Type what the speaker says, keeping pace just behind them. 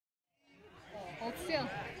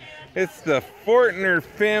It's the Fourtner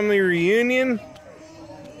family reunion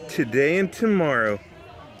today and tomorrow.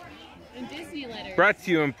 And Disney letters. Brought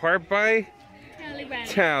to you in part by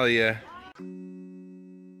Talia.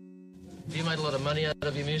 Have you made a lot of money out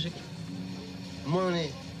of your music?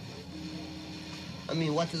 Money. I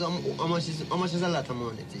mean, how much is a lot of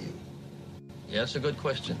money to you? Yeah, that's a good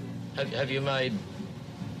question. Have you made,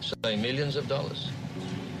 say, millions of dollars?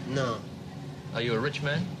 No. Are you a rich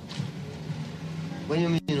man? When you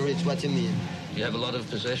mean rich, what you mean? Do you have a lot of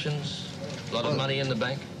possessions? A lot of money in the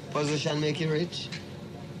bank? Position make you rich?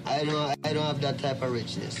 I don't have that type of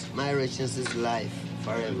richness. My richness is life,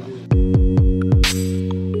 forever.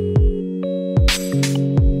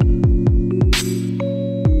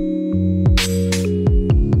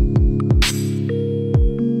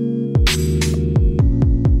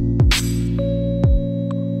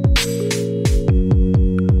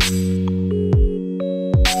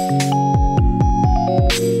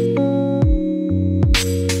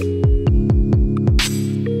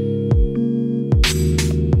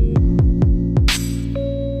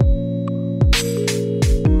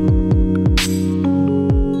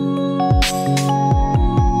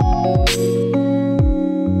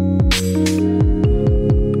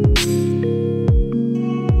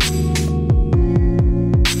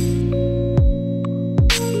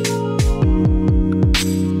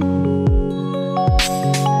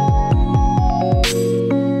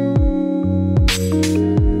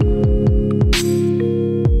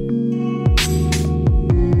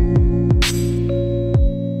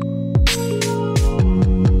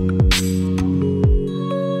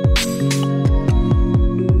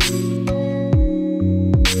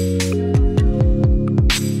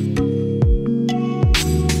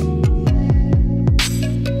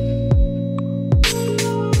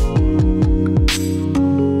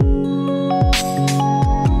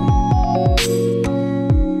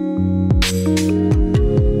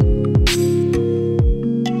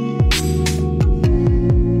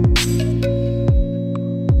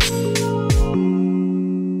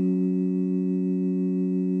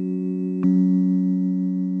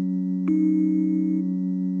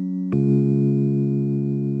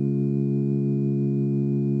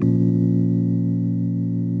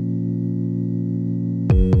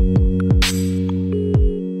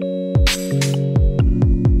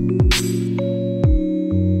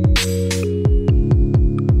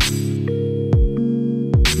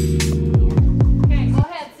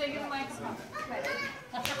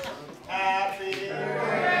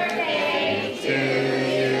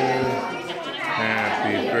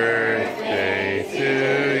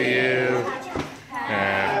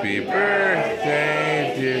 Happy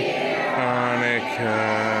birthday, dear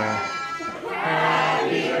Hanukkah.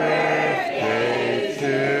 Happy birthday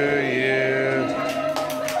to you.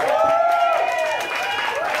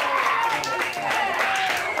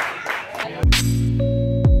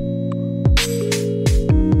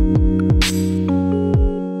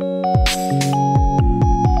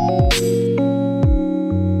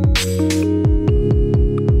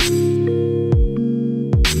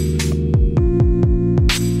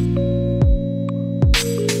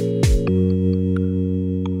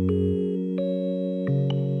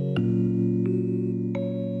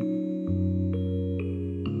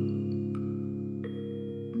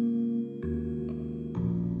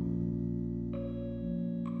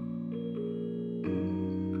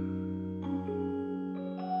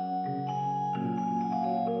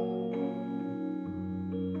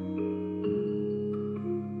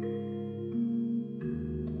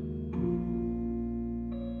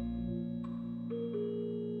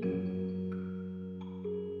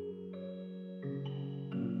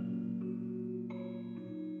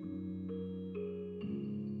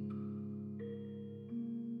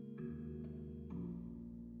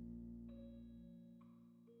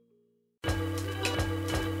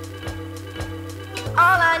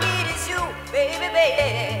 All I need is you, baby,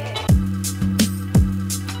 baby.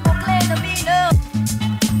 Don't claim to be no.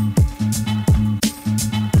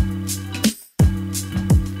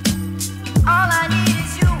 All I need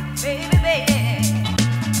is you, baby, baby.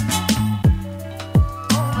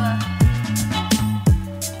 Over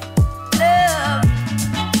love,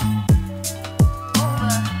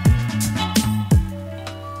 over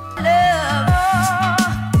love.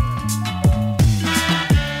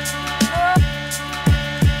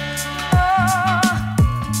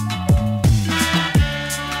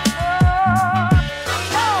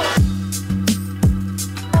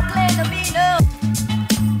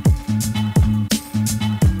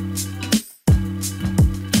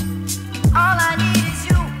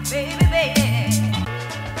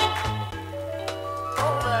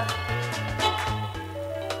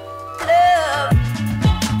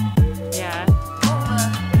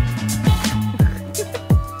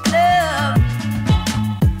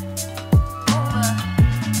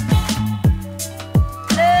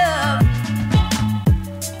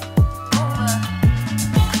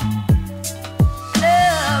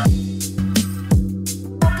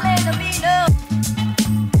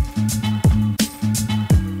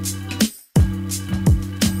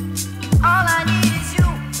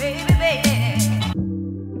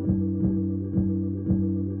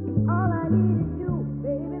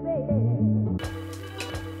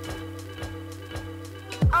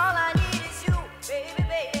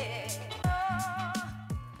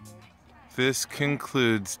 This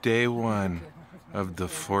concludes day one of the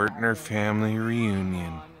Fourtner family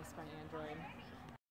reunion.